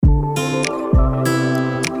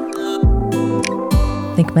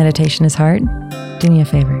Think meditation is hard? Do me a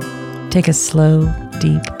favor. Take a slow,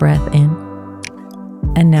 deep breath in.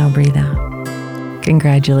 And now breathe out.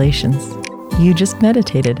 Congratulations. You just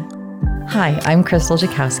meditated. Hi, I'm Crystal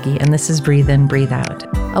Jakowski, and this is Breathe In, Breathe Out,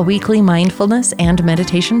 a weekly mindfulness and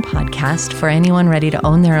meditation podcast for anyone ready to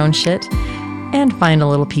own their own shit and find a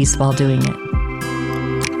little peace while doing it.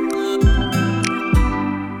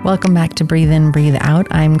 Welcome back to Breathe In, Breathe Out.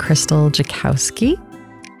 I'm Crystal Jakowski.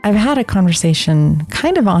 I've had a conversation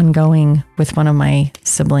kind of ongoing with one of my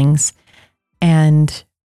siblings, and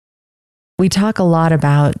we talk a lot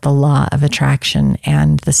about the law of attraction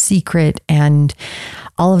and The Secret and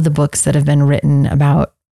all of the books that have been written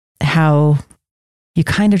about how you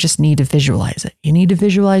kind of just need to visualize it. You need to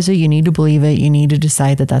visualize it. You need to believe it. You need to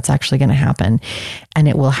decide that that's actually going to happen, and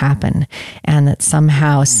it will happen. And that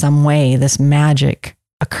somehow, some way, this magic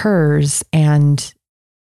occurs and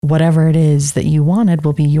whatever it is that you wanted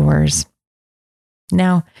will be yours.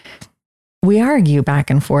 Now, we argue back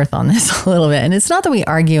and forth on this a little bit. And it's not that we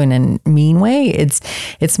argue in a mean way.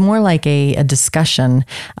 It's more like a discussion,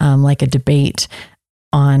 like a debate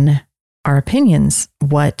on our opinions,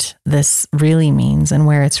 what this really means and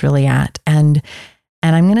where it's really at. And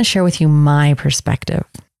I'm going to share with you my perspective.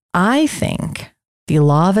 I think the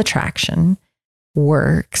law of attraction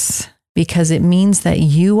works because it means that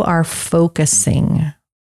you are focusing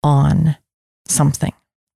on something.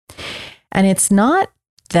 And it's not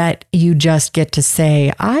that you just get to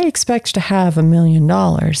say, I expect to have $1 million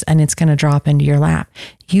and it's going to drop into your lap.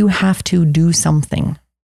 You have to do something.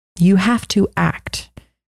 You have to act.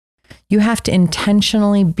 You have to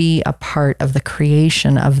intentionally be a part of the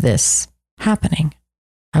creation of this happening.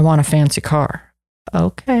 I want a fancy car.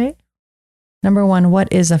 Okay. Number one,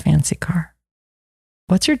 what is a fancy car?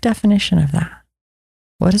 What's your definition of that?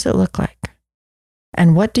 What does it look like?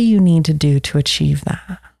 And what do you need to do to achieve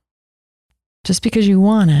that? Just because you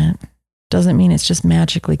want it doesn't mean it's just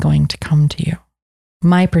magically going to come to you.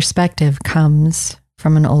 My perspective comes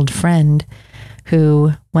from an old friend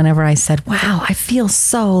who, whenever I said, wow, I feel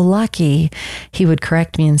so lucky, he would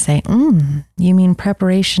correct me and say, you mean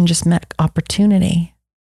preparation just met opportunity?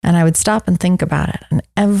 And I would stop and think about it. And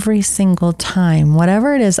every single time,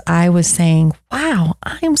 whatever it is I was saying, wow,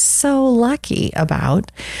 I'm so lucky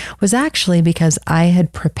about, was actually because I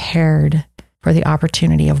had prepared for the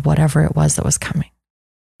opportunity of whatever it was that was coming.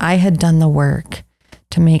 I had done the work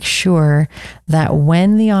to make sure that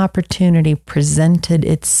when the opportunity presented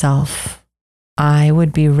itself, I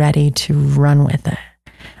would be ready to run with it.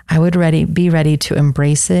 I would be ready to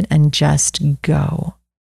embrace it and just go.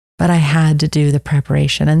 But I had to do the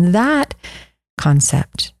preparation. And that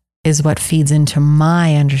concept is what feeds into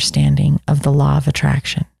my understanding of the law of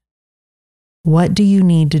attraction. What do you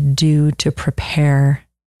need to do to prepare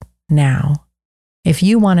now? If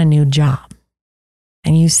you want a new job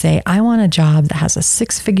and you say, I want a job that has a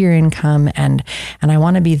 6-figure income and I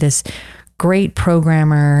want to be this great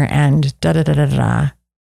programmer and da-da-da-da-da,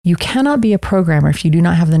 you cannot be a programmer if you do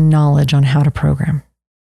not have the knowledge on how to program.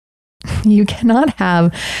 You cannot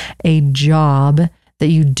have a job that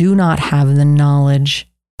you do not have the knowledge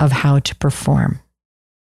of how to perform.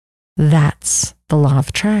 That's the law of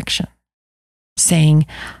attraction. Saying,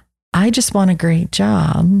 I just want a great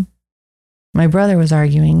job. My brother was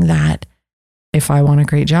arguing that if I want a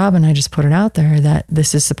great job and I just put it out there, that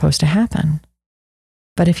this is supposed to happen.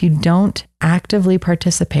 But if you don't actively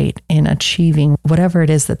participate in achieving whatever it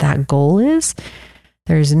is that goal is,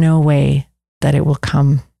 there's no way that it will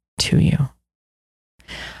come to you.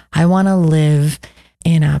 I want to live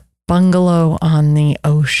in a bungalow on the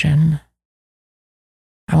ocean.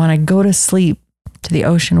 I want to go to sleep to the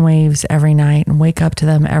ocean waves every night and wake up to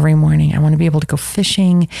them every morning. I want to be able to go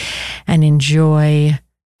fishing and enjoy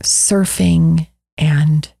surfing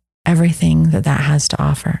and everything that has to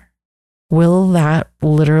offer. Will that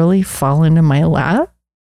literally fall into my lap?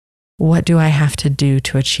 What do I have to do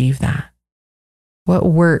to achieve that? What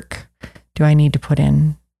work do I need to put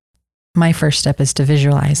in? My first step is to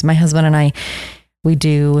visualize. My husband and I, we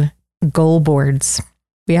do goal boards.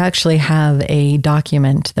 We actually have a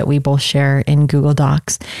document that we both share in Google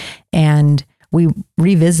Docs, and we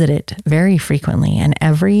revisit it very frequently. And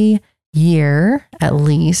every year, at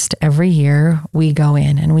least every year, we go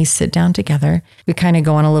in and we sit down together. We kind of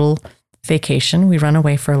go on a little vacation. We run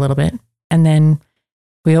away for a little bit, and then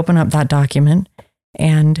we open up that document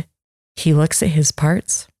and he looks at his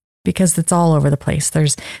parts, because it's all over the place.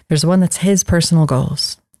 There's one that's his personal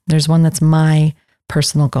goals. There's one that's my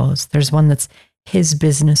personal goals. There's one that's his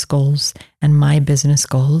business goals and my business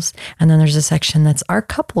goals. And then there's a section that's our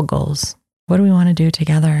couple goals. What do we want to do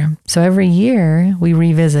together? So every year we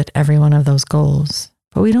revisit every one of those goals,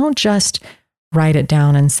 but we don't just write it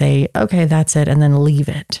down and say, okay, that's it, and then leave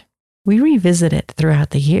it. We revisit it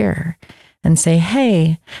throughout the year and say,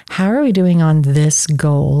 hey, how are we doing on this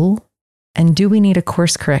goal? And do we need a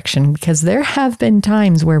course correction? Because there have been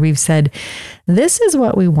times where we've said, this is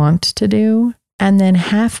what we want to do. And then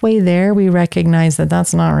halfway there, we recognize that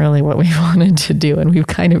that's not really what we wanted to do. And we've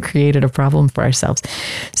kind of created a problem for ourselves.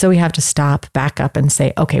 So we have to stop, back up and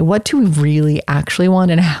say, okay, what do we really actually want?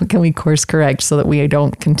 And how can we course correct so that we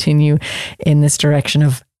don't continue in this direction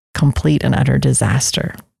of complete and utter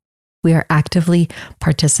disaster? We are actively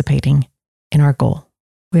participating in our goal.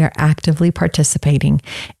 We are actively participating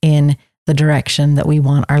in the direction that we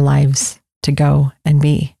want our lives to go and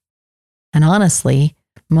be. And honestly,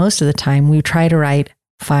 most of the time we try to write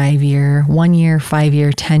 5-year, 1-year,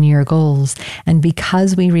 5-year, 10-year goals. And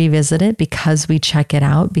because we revisit it, because we check it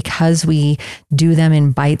out, because we do them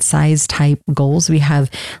in bite-sized type goals, we have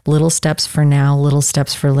little steps for now, little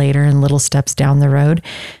steps for later, and little steps down the road.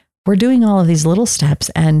 We're doing all of these little steps,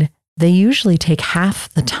 and they usually take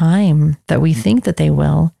half the time that we think that they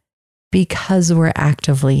will because we're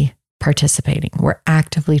actively participating. We're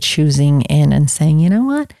actively choosing in and saying, you know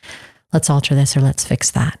what? Let's alter this or let's fix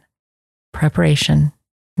that. Preparation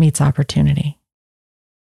meets opportunity.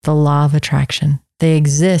 The law of attraction. They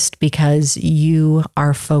exist because you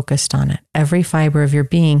are focused on it. Every fiber of your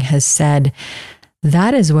being has said,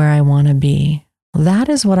 that is where I want to be. That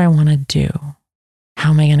is what I want to do. How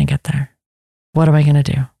am I going to get there? What am I going to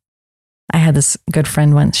do? I had this good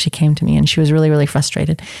friend once. She came to me and she was really, really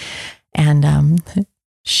frustrated. And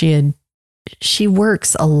she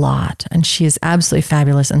works a lot and she is absolutely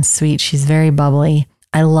fabulous and sweet. She's very bubbly.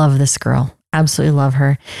 I love this girl. Absolutely love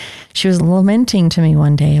her. She was lamenting to me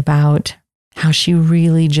one day about how she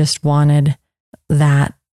really just wanted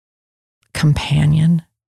that companion.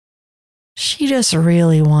 She just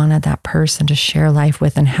really wanted that person to share life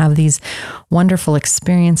with and have these wonderful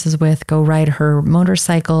experiences with, go ride her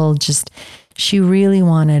motorcycle. She really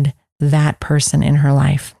wanted that person in her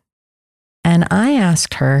life. And I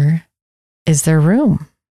asked her, is there room?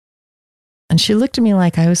 And she looked at me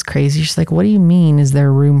like I was crazy. She's like, what do you mean, is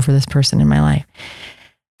there room for this person in my life?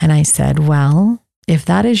 And I said, well, if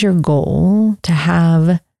that is your goal, to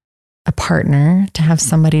have a partner, to have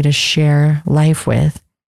somebody to share life with,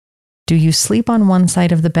 do you sleep on one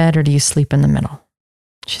side of the bed or do you sleep in the middle?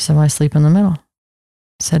 She said, well, I sleep in the middle.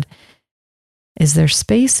 I said, is there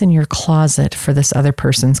space in your closet for this other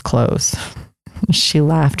person's clothes? She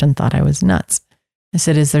laughed and thought I was nuts. I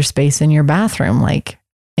said, is there space in your bathroom, like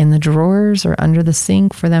in the drawers or under the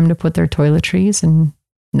sink for them to put their toiletries? And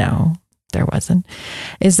no, there wasn't.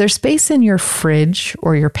 Is there space in your fridge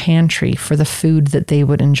or your pantry for the food that they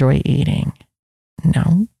would enjoy eating?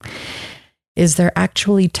 No. Is there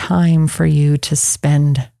actually time for you to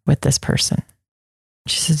spend with this person?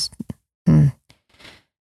 She says, I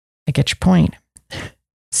get your point.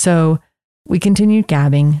 So we continued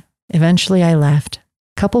gabbing. Eventually I left.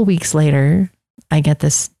 A couple weeks later, I get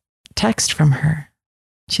this text from her.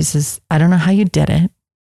 She says, I don't know how you did it,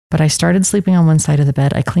 but I started sleeping on one side of the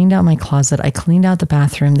bed. I cleaned out my closet. I cleaned out the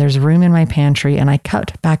bathroom. There's room in my pantry, and I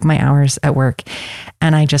cut back my hours at work.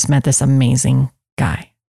 And I just met this amazing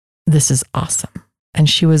guy. This is awesome. And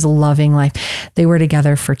she was loving life. They were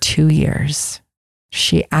together for 2 years.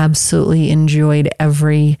 She absolutely enjoyed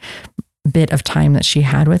every bit of time that she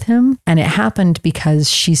had with him. And it happened because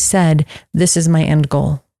she said, this is my end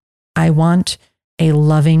goal. I want a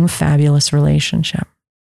loving, fabulous relationship.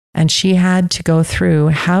 And she had to go through,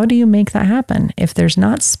 how do you make that happen? If there's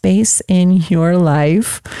not space in your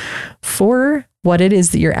life for what it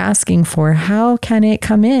is that you're asking for, how can it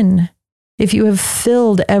come in? If you have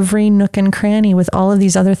filled every nook and cranny with all of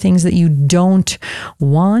these other things that you don't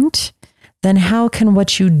want, then how can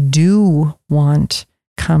what you do want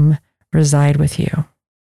come reside with you?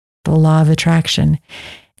 The law of attraction.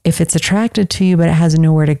 If it's attracted to you, but it has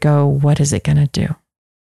nowhere to go, what is it going to do?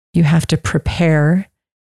 You have to prepare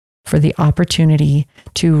for the opportunity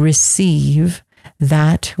to receive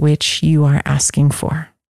that which you are asking for.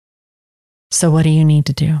 So what do you need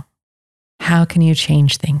to do? How can you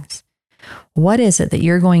change things? What is it that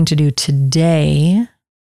you're going to do today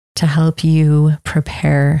to help you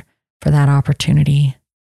prepare for that opportunity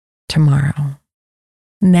tomorrow?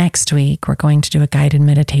 Next week, we're going to do a guided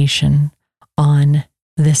meditation on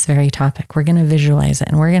this very topic. We're going to visualize it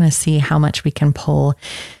and we're going to see how much we can pull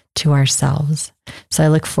to ourselves. So I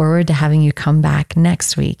look forward to having you come back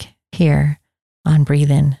next week here on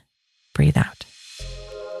Breathe In, Breathe Out.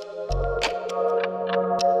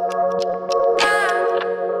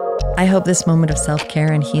 I hope this moment of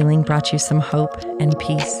self-care and healing brought you some hope and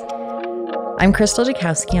peace. I'm Crystal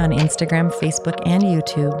Jakowski on Instagram, Facebook, and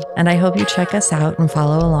YouTube, and I hope you check us out and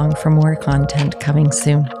follow along for more content coming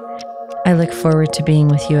soon. I look forward to being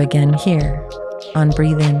with you again here on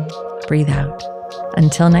Breathe In, Breathe Out.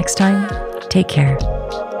 Until next time, take care.